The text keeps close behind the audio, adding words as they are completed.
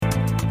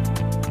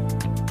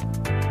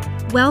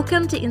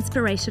Welcome to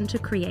Inspiration to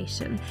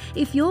Creation.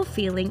 If you're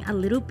feeling a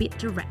little bit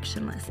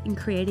directionless in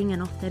creating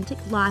an authentic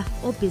life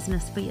or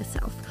business for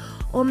yourself,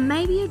 or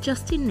maybe you're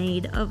just in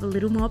need of a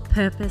little more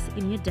purpose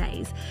in your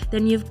days,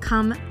 then you've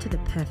come to the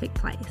perfect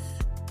place.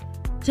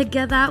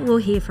 Together, we'll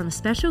hear from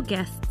special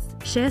guests,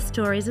 share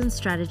stories and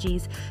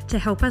strategies to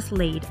help us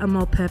lead a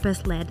more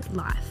purpose-led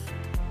life.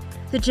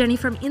 The journey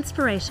from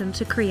inspiration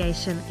to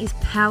creation is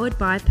powered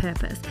by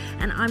purpose,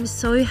 and I'm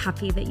so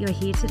happy that you're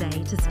here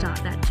today to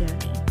start that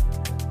journey.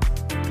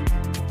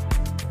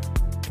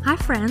 Hi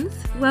friends,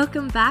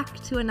 welcome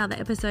back to another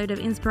episode of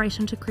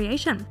Inspiration to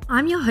Creation.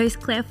 I'm your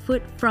host Claire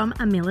Foote from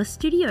Amila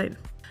Studio.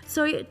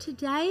 So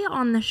today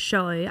on the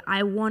show,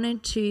 I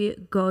wanted to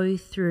go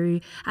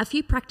through a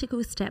few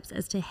practical steps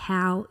as to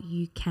how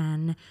you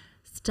can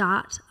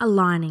start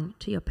aligning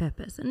to your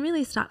purpose and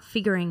really start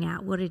figuring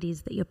out what it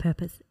is that your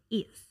purpose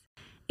is.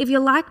 If you're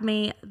like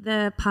me,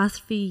 the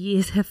past few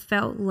years have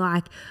felt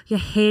like your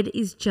head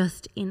is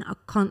just in a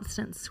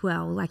constant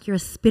swell, like you're a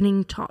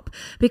spinning top,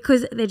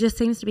 because there just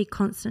seems to be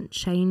constant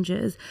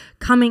changes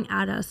coming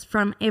at us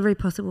from every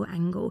possible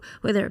angle,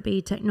 whether it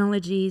be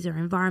technologies or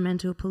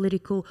environmental,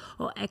 political,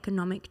 or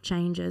economic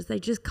changes. They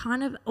just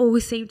kind of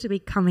all seem to be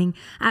coming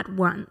at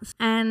once.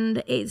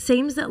 And it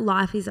seems that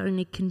life is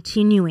only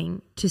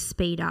continuing to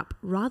speed up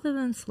rather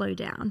than slow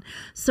down.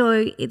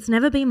 So it's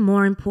never been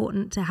more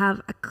important to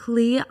have a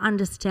clear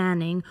understanding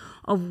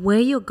of where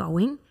you're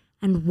going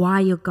and why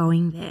you're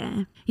going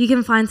there. You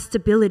can find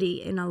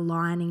stability in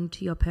aligning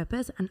to your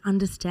purpose and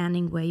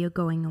understanding where you're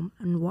going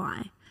and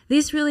why.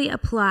 This really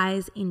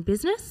applies in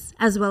business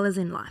as well as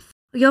in life.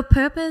 Your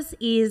purpose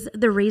is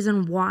the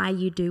reason why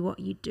you do what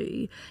you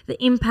do,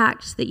 the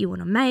impact that you want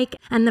to make,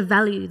 and the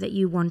value that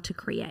you want to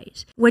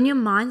create. When your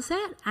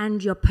mindset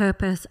and your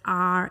purpose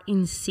are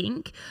in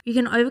sync, you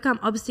can overcome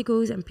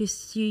obstacles and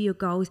pursue your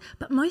goals,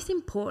 but most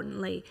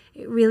importantly,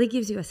 it really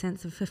gives you a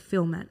sense of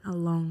fulfillment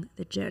along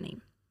the journey.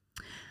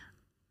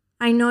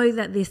 I know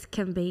that this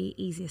can be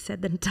easier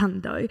said than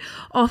done though.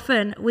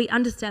 Often we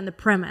understand the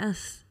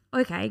premise,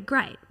 okay,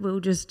 great, we'll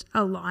just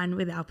align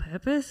with our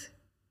purpose.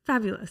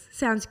 Fabulous.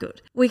 Sounds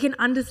good. We can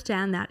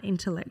understand that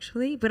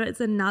intellectually, but it's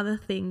another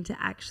thing to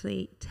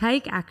actually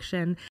take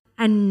action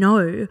and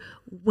know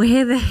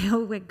where the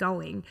hell we're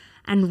going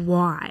and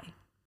why.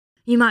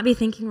 You might be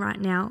thinking right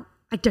now,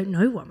 I don't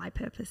know what my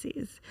purpose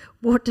is.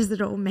 What does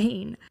it all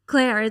mean?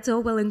 Claire, it's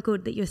all well and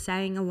good that you're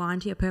saying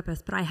align to your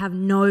purpose, but I have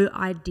no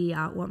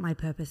idea what my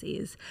purpose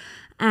is.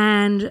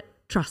 And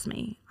trust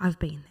me, I've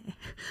been there.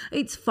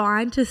 It's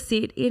fine to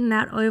sit in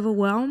that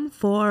overwhelm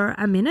for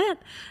a minute,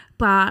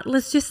 but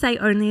let's just say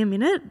only a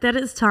minute, that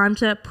it's time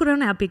to put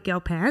on our big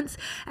girl pants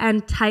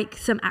and take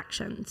some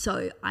action.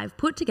 So I've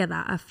put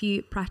together a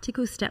few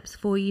practical steps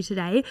for you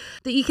today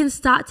that you can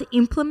start to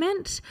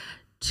implement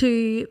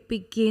to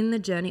begin the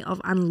journey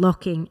of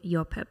unlocking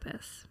your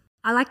purpose.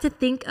 I like to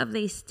think of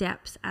these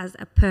steps as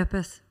a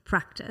purpose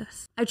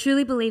practice. I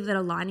truly believe that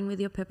aligning with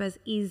your purpose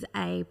is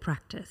a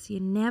practice. You're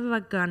never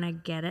gonna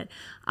get it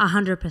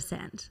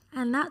 100%,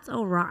 and that's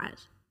all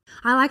right.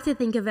 I like to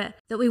think of it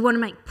that we want to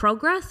make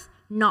progress,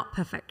 not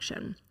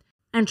perfection.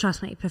 And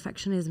trust me,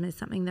 perfectionism is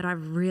something that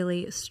I've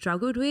really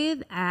struggled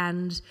with,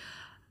 and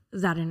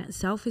that in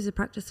itself is a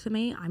practice for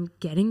me. I'm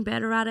getting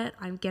better at it.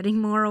 I'm getting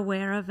more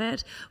aware of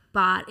it,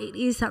 but it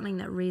is something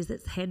that rears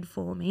its head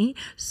for me.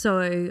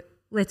 So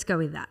let's go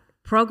with that.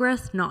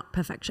 Progress, not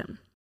perfection.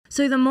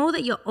 So the more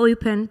that you're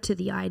open to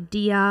the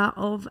idea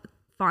of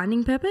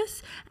finding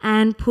purpose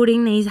and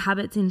putting these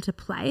habits into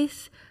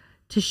place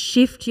to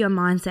shift your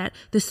mindset,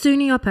 the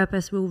sooner your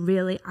purpose will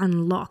really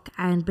unlock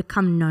and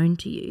become known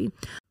to you.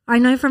 I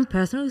know from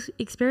personal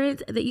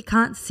experience that you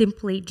can't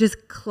simply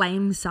just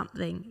claim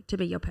something to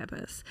be your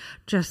purpose,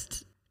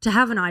 just to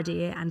have an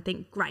idea and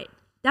think, great,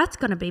 that's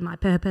going to be my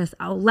purpose.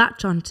 I'll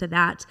latch onto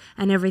that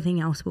and everything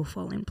else will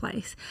fall in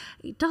place.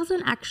 It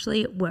doesn't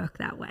actually work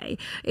that way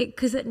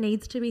because it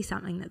needs to be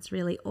something that's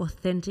really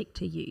authentic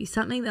to you,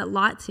 something that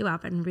lights you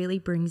up and really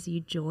brings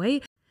you joy.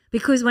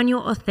 Because when you're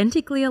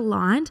authentically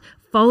aligned,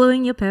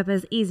 following your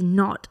purpose is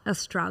not a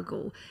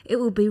struggle. It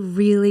will be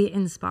really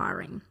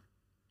inspiring.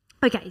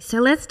 Okay, so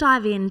let's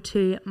dive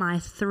into my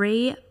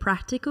 3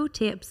 practical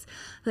tips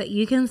that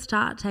you can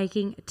start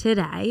taking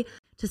today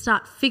to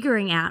start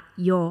figuring out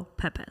your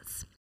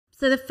purpose.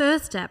 So the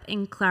first step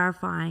in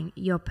clarifying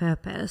your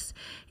purpose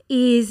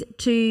is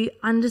to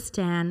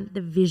understand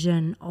the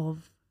vision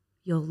of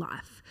your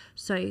life.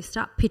 So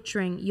start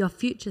picturing your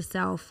future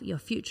self, your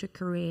future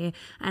career,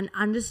 and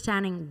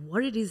understanding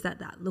what it is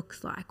that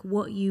looks like,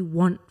 what you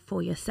want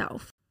for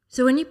yourself.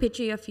 So when you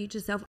picture your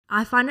future self,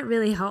 I find it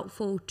really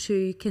helpful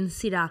to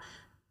consider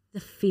the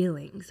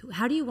feelings.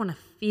 How do you want to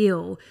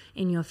feel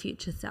in your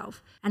future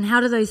self? And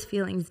how do those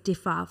feelings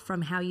differ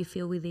from how you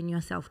feel within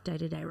yourself day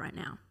to day right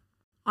now?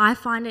 I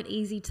find it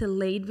easy to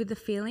lead with the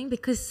feeling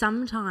because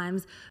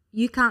sometimes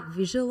you can't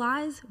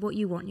visualize what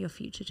you want your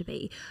future to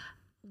be.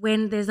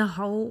 when there's a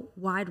whole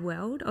wide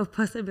world of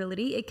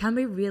possibility, it can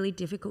be really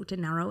difficult to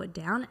narrow it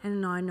down.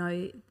 And I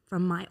know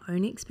from my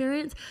own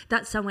experience,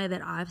 that's somewhere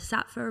that I've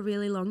sat for a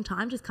really long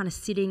time, just kind of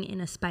sitting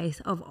in a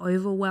space of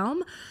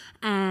overwhelm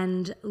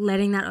and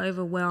letting that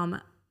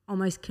overwhelm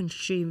almost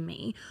consume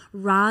me,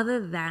 rather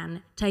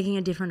than taking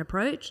a different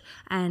approach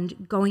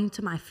and going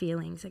to my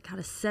feelings and kind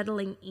of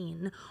settling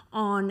in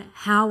on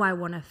how I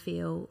want to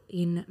feel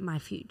in my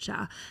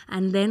future,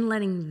 and then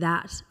letting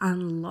that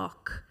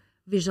unlock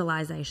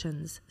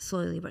visualizations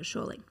slowly but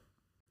surely.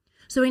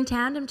 So in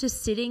tandem to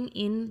sitting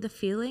in the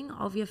feeling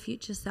of your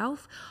future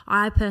self,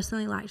 I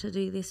personally like to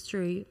do this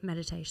through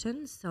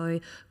meditation. So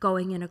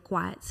going in a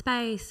quiet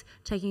space,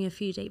 taking a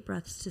few deep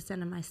breaths to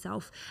center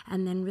myself,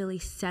 and then really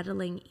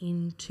settling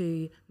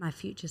into my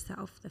future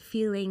self, the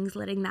feelings,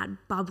 letting that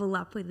bubble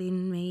up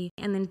within me,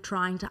 and then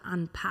trying to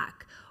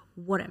unpack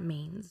what it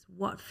means,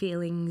 what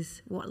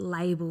feelings, what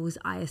labels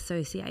I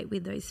associate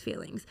with those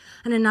feelings.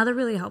 And another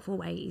really helpful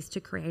way is to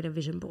create a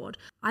vision board.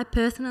 I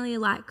personally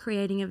like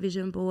creating a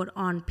vision board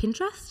on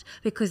Pinterest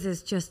because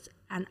there's just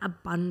an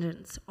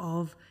abundance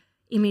of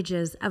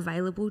images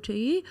available to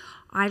you.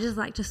 I just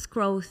like to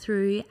scroll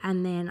through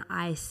and then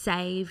I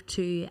save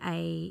to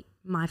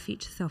my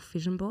future self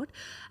vision board.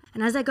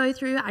 And as I go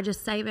through, I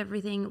just save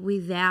everything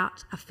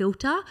without a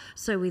filter.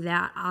 So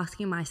without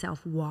asking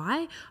myself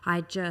why,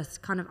 I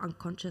just kind of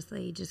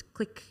unconsciously just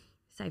click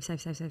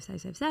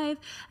save.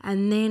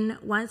 And then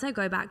once I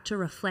go back to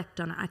reflect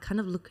on it, I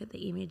kind of look at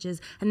the images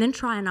and then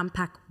try and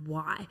unpack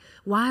why.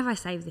 Why have I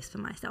saved this for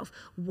myself?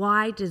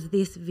 Why does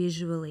this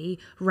visually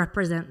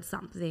represent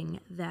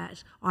something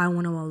that I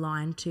want to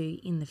align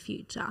to in the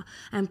future?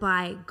 And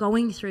by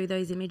going through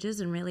those images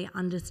and really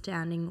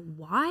understanding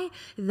why,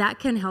 that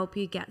can help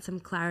you get some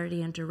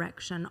clarity and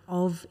direction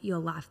of your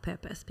life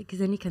purpose, because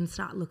then you can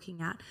start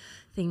looking at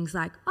things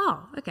like,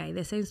 oh, okay,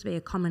 there seems to be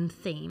a common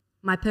theme.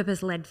 My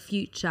purpose-led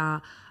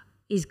future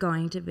is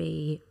going to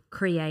be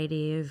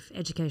creative,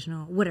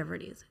 educational, whatever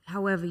it is,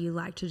 however you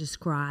like to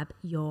describe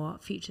your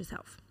future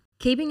self.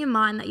 Keeping in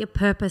mind that your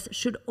purpose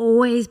should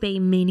always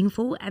be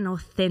meaningful and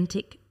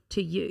authentic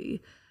to you.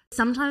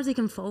 Sometimes you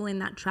can fall in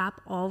that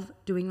trap of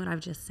doing what I've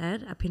just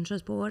said, a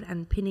Pinterest board,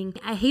 and pinning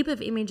a heap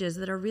of images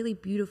that are really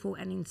beautiful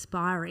and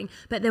inspiring.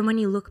 But then when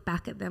you look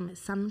back at them,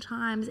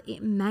 sometimes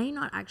it may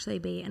not actually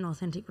be an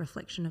authentic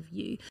reflection of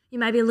you. You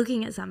may be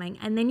looking at something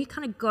and then you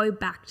kind of go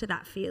back to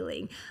that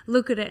feeling,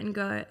 look at it and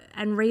go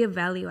and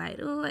reevaluate.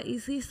 Oh,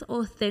 is this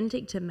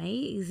authentic to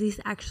me? Is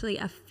this actually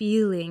a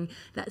feeling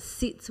that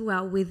sits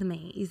well with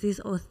me? Is this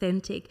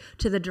authentic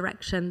to the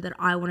direction that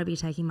I want to be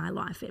taking my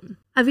life in?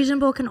 A vision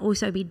board can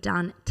also be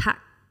done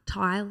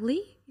tactilely.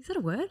 Is that a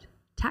word?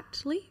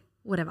 Tactily?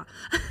 Whatever.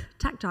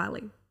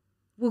 Tactilely.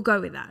 We'll go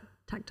with that.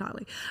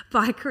 Tactilely.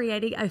 By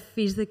creating a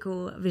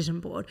physical vision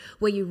board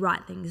where you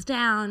write things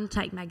down,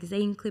 take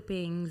magazine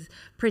clippings,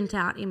 print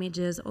out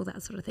images, all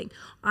that sort of thing.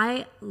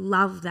 I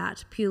love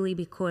that purely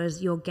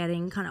because you're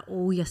getting kind of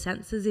all your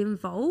senses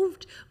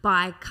involved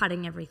by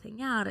cutting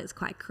everything out. It's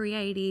quite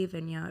creative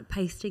and you're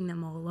pasting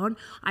them all on.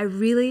 I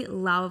really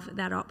love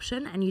that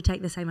option, and you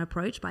take the same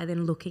approach by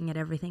then looking at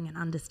everything and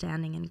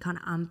understanding and kind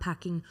of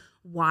unpacking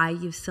why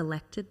you've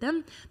selected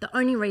them. The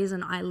only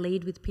reason I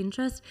lead with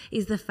Pinterest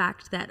is the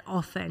fact that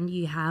often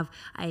you have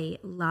a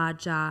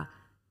larger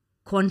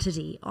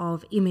quantity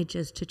of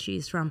images to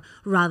choose from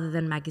rather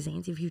than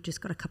magazines. If you've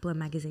just got a couple of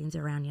magazines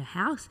around your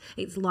house,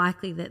 it's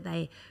likely that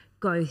they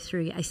go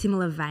through a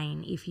similar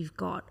vein. If you've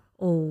got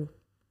all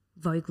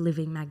Vogue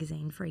Living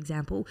magazine, for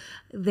example,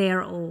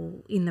 they're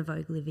all in the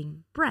Vogue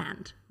Living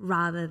brand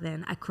rather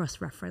than a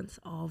cross-reference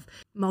of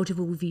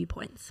multiple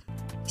viewpoints.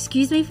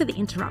 Excuse me for the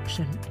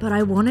interruption, but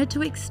I wanted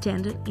to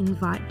extend an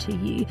invite to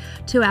you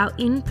to our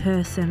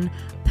in-person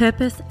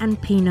Purpose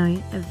and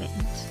Pinot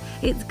event.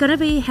 It's going to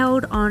be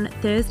held on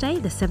Thursday,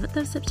 the 7th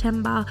of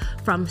September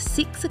from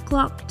 6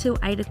 o'clock till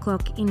 8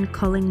 o'clock in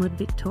Collingwood,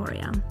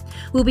 Victoria.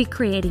 We'll be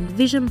creating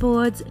vision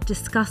boards,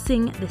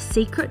 discussing the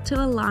secret to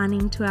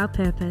aligning to our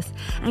purpose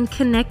and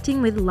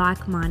connecting with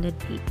like-minded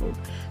people.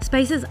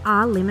 Spaces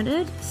are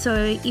limited,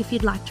 so if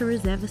you'd like to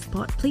reserve a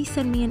spot, please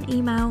send me an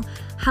email,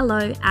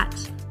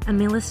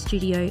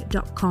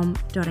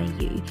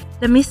 hello@amilastudio.com.au.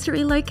 The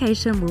mystery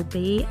location will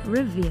be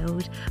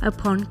revealed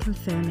upon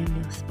confirming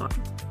your spot.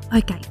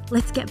 Okay,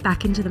 let's get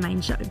back into the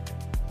main show.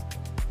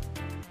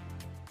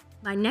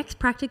 My next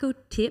practical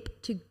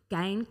tip to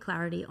gain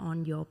clarity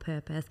on your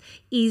purpose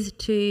is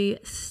to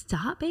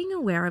start being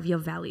aware of your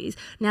values.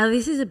 Now,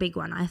 this is a big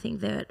one. I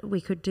think that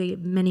we could do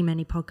many,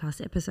 many podcast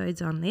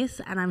episodes on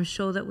this, and I'm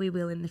sure that we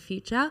will in the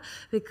future,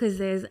 because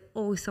there's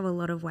also a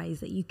lot of ways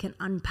that you can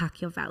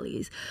unpack your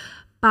values.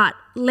 But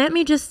let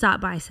me just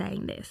start by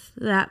saying this,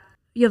 that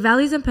your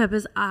values and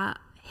purpose are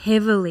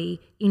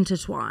heavily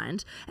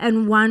intertwined,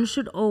 and one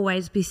should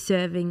always be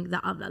serving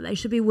the other. They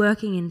should be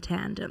working in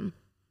tandem.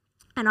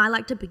 And I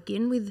like to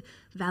begin with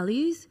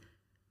values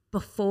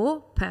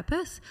before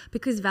purpose,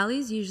 because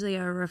values usually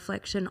are a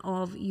reflection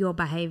of your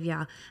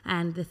behavior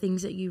and the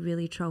things that you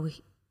really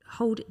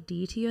hold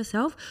dear to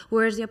yourself,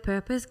 whereas your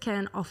purpose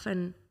can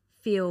often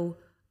feel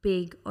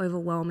big,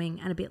 overwhelming,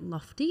 and a bit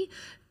lofty.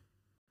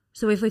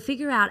 So if we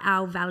figure out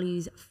our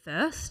values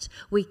first,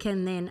 we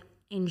can then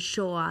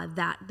ensure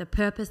that the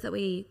purpose that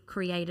we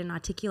create and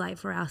articulate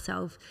for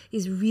ourselves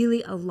is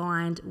really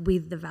aligned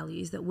with the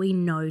values that we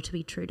know to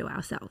be true to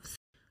ourselves.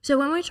 So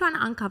when we're trying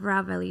to uncover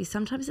our values,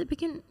 sometimes it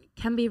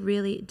can be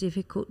really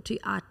difficult to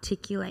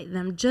articulate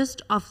them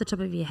just off the top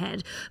of your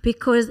head,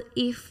 because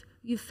if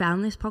you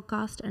found this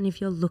podcast and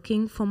if you're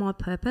looking for more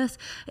purpose,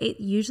 it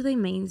usually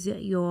means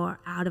that you're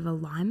out of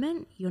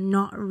alignment. You're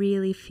not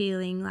really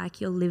feeling like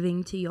you're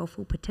living to your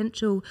full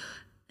potential,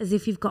 as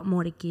if you've got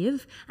more to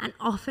give. And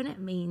often it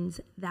means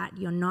that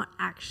you're not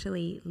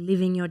actually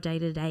living your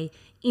day-to-day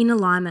in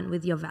alignment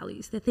with your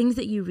values. The things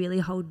that you really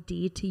hold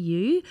dear to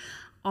you,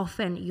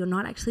 often you're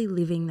not actually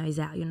living those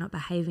out. You're not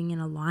behaving in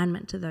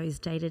alignment to those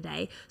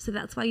day-to-day. So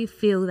that's why you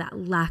feel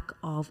that lack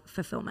of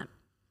fulfillment.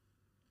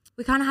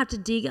 We kind of have to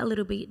dig a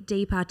little bit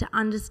deeper to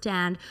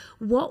understand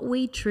what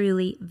we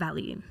truly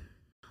value.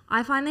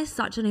 I find this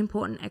such an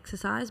important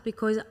exercise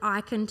because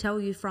I can tell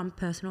you from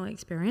personal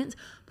experience,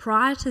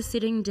 prior to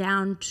sitting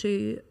down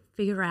to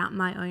figure out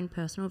my own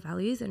personal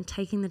values and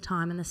taking the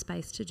time and the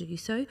space to do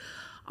so,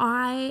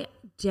 I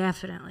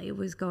definitely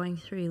was going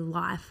through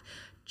life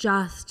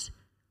just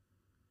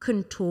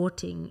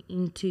contorting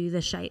into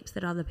the shapes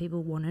that other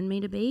people wanted me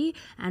to be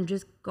and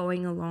just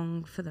going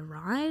along for the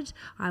ride.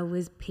 I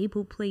was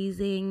people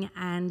pleasing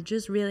and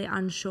just really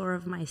unsure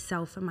of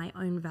myself and my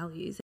own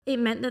values. It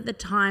meant that the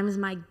times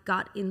my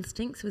gut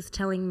instincts was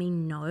telling me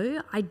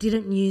no, I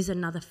didn't use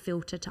another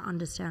filter to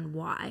understand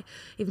why.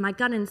 If my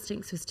gut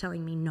instincts was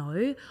telling me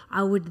no,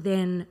 I would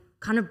then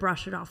kind of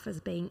brush it off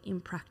as being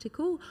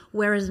impractical.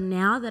 Whereas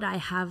now that I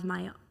have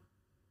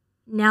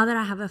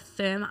a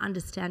firm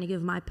understanding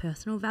of my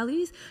personal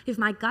values, if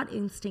my gut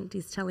instinct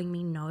is telling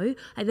me no,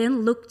 I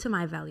then look to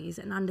my values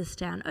and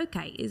understand,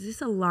 okay, is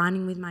this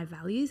aligning with my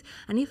values?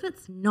 And if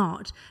it's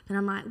not, then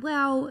I'm like,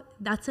 well,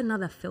 that's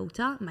another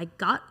filter. My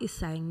gut is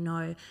saying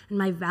no, and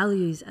my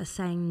values are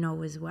saying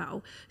no as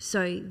well.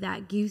 So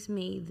that gives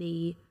me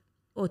the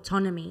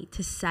autonomy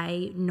to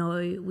say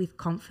no with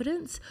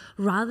confidence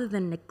rather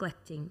than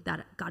neglecting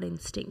that gut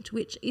instinct,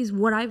 which is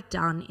what I've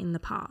done in the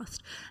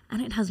past,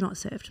 and it has not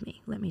served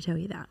me, let me tell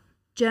you that.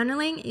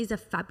 Journaling is a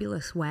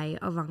fabulous way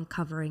of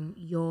uncovering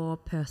your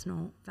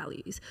personal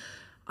values.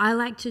 I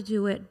like to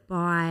do it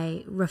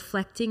by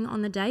reflecting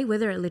on the day,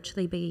 whether it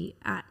literally be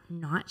at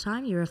night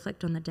time, you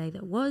reflect on the day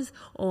that was,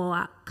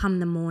 or come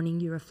the morning,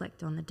 you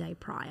reflect on the day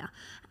prior.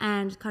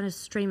 And kind of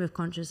stream of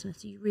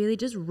consciousness, you really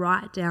just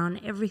write down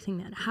everything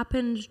that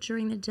happened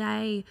during the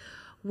day,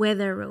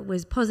 whether it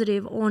was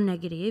positive or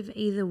negative,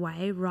 either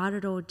way, write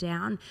it all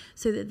down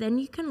so that then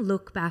you can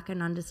look back and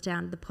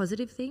understand the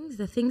positive things,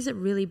 the things that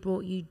really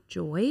brought you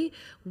joy,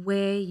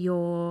 where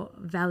your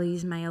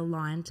values may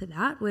align to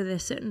that, where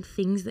there's certain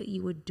things that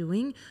you were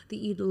doing that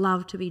you'd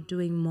love to be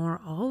doing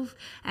more of,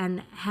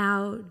 and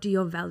how do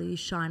your values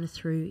shine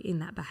through in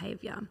that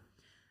behavior.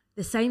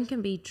 The same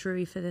can be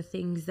true for the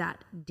things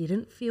that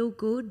didn't feel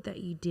good, that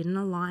you didn't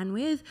align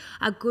with.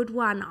 A good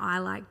one I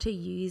like to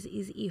use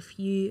is if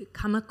you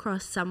come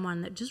across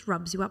someone that just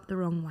rubs you up the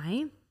wrong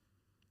way,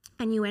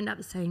 and you end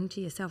up saying to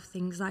yourself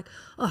things like,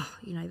 oh,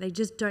 they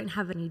just don't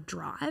have any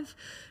drive.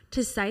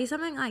 To say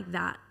something like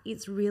that,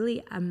 it's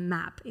really a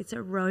map. It's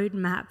a road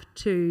map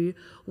to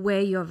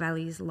where your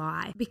values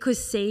lie.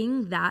 Because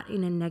seeing that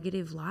in a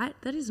negative light,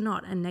 that is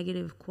not a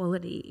negative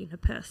quality in a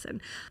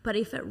person. But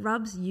if it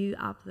rubs you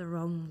up the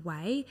wrong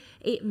way,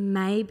 it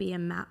may be a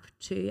map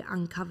to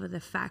uncover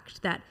the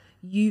fact that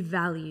you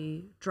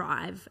value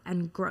drive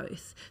and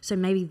growth. So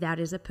maybe that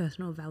is a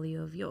personal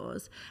value of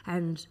yours.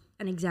 And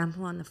an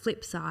example on the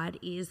flip side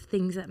is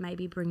things that may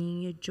be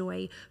bringing you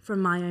joy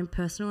from my own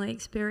personal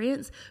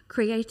experience.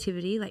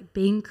 Creativity, like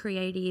being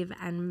creative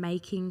and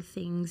making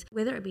things,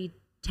 whether it be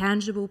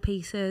tangible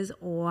pieces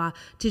or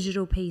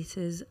digital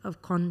pieces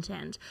of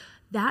content.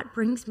 That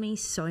brings me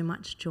so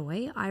much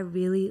joy. I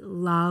really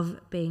love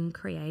being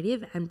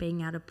creative and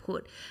being able to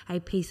put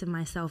a piece of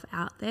myself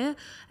out there.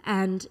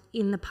 And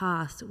in the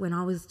past, when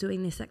I was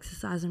doing this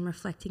exercise and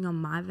reflecting on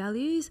my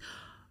values,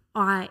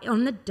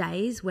 on the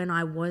days when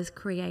I was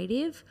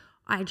creative,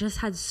 I just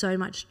had so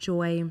much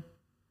joy.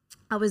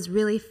 I was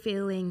really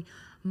feeling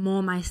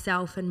more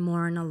myself and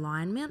more in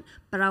alignment,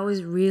 but I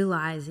was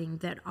realizing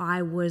that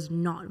I was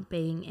not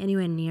being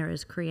anywhere near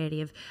as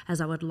creative as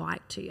I would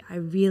like to. I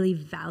really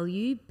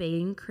value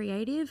being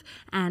creative,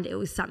 and it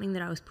was something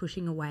that I was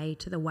pushing away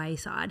to the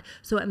wayside.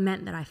 So it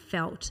meant that I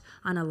felt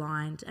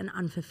unaligned and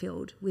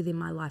unfulfilled within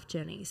my life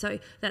journey. So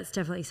that's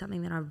definitely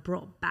something that I've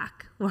brought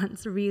back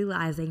once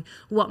realizing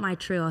what my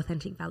true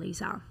authentic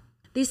values are.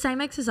 This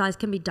same exercise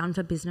can be done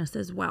for business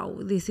as well.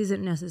 This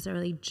isn't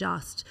necessarily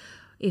just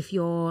if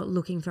you're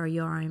looking for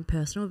your own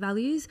personal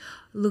values.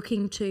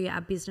 Looking to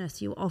a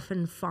business, you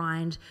often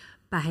find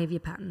behavior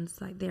patterns.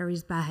 Like there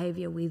is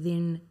behavior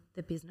within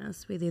the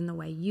business, within the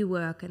way you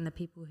work and the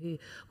people who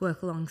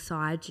work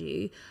alongside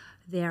you,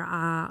 there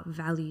are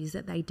values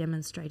that they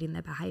demonstrate in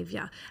their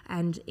behavior,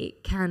 and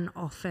it can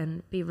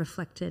often be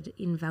reflected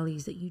in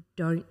values that you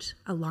don't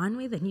align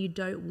with and you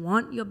don't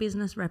want your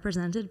business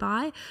represented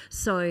by.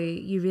 So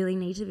you really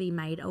need to be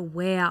made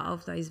aware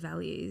of those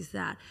values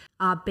that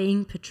are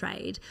being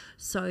portrayed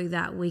so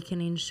that we can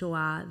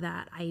ensure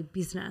that a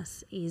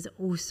business is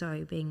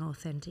also being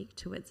authentic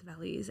to its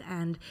values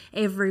and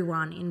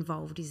everyone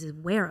involved is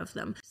aware of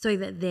them so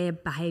that their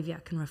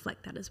behavior can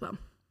reflect that as well.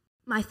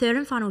 My third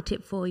and final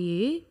tip for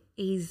you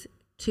is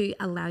to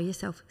allow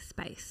yourself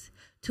space,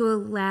 to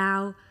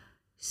allow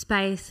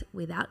space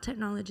without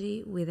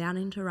technology, without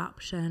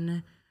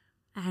interruption.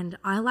 And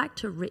I like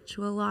to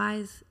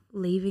ritualize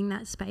leaving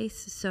that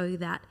space so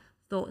that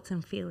thoughts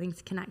and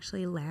feelings can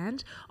actually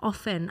land.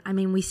 Often,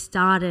 we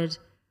started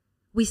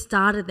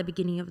the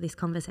beginning of this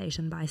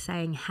conversation by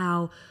saying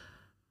how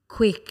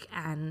quick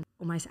and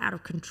almost out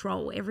of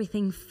control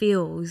everything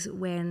feels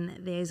when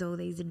there's all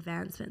these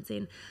advancements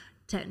in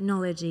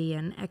technology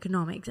and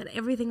economics and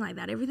everything like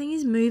that. Everything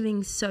is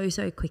moving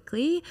so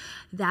quickly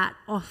that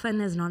often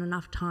there's not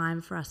enough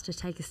time for us to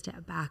take a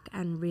step back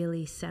and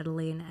really settle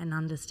in and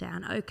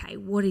understand, okay,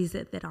 what is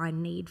it that I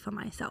need for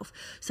myself?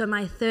 So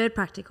my third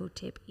practical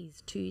tip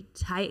is to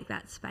take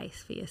that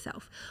space for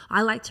yourself.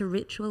 I like to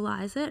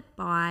ritualize it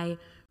by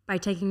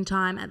taking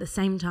time at the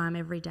same time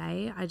every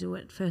day. I do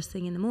it first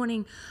thing in the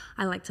morning.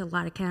 I like to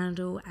light a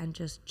candle and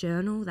just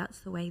journal. That's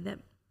the way that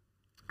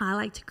I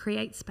like to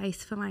create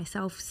space for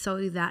myself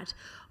so that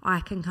I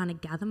can kind of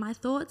gather my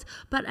thoughts.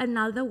 But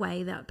another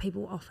way that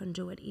people often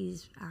do it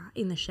is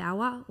in the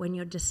shower when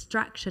you're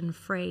distraction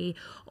free.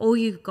 All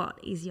you've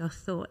got is your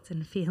thoughts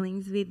and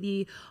feelings with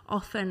you.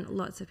 Often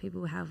lots of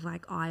people have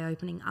like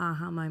eye-opening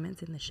aha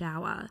moments in the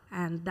shower,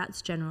 and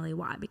that's generally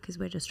why, because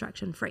we're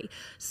distraction free.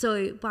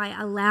 So by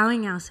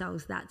allowing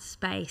ourselves that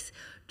space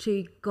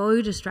to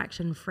go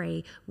distraction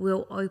free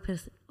will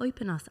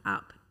open us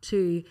up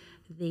to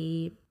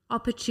the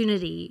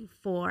opportunity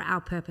for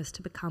our purpose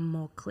to become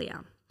more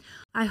clear.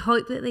 I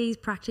hope that these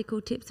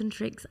practical tips and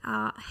tricks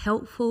are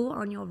helpful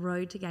on your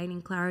road to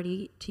gaining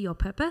clarity to your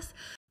purpose.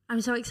 I'm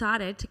so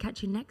excited to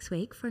catch you next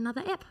week for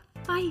another ep.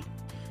 Bye.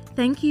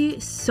 Thank you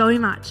so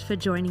much for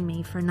joining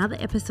me for another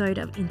episode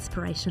of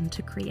Inspiration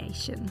to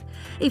Creation.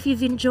 If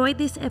you've enjoyed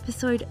this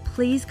episode,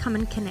 please come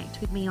and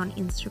connect with me on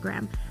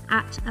Instagram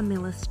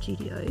 @Amila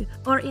Studio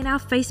or in our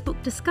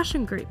Facebook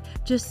discussion group.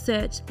 Just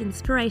search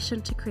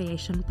Inspiration to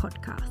Creation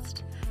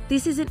Podcast.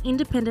 This is an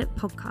independent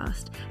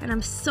podcast and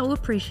I'm so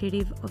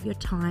appreciative of your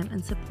time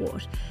and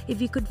support.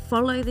 If you could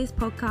follow this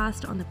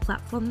podcast on the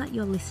platform that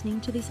you're listening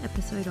to this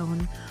episode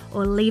on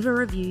or leave a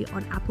review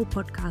on Apple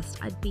Podcasts,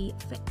 I'd be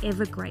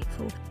forever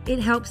grateful. It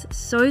helps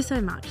so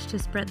much to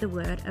spread the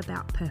word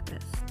about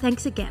purpose.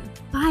 Thanks again.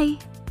 Bye.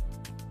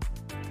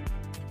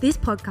 This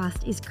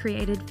podcast is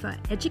created for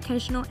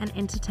educational and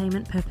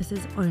entertainment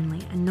purposes only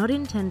and not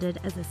intended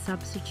as a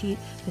substitute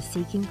for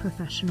seeking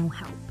professional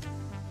help.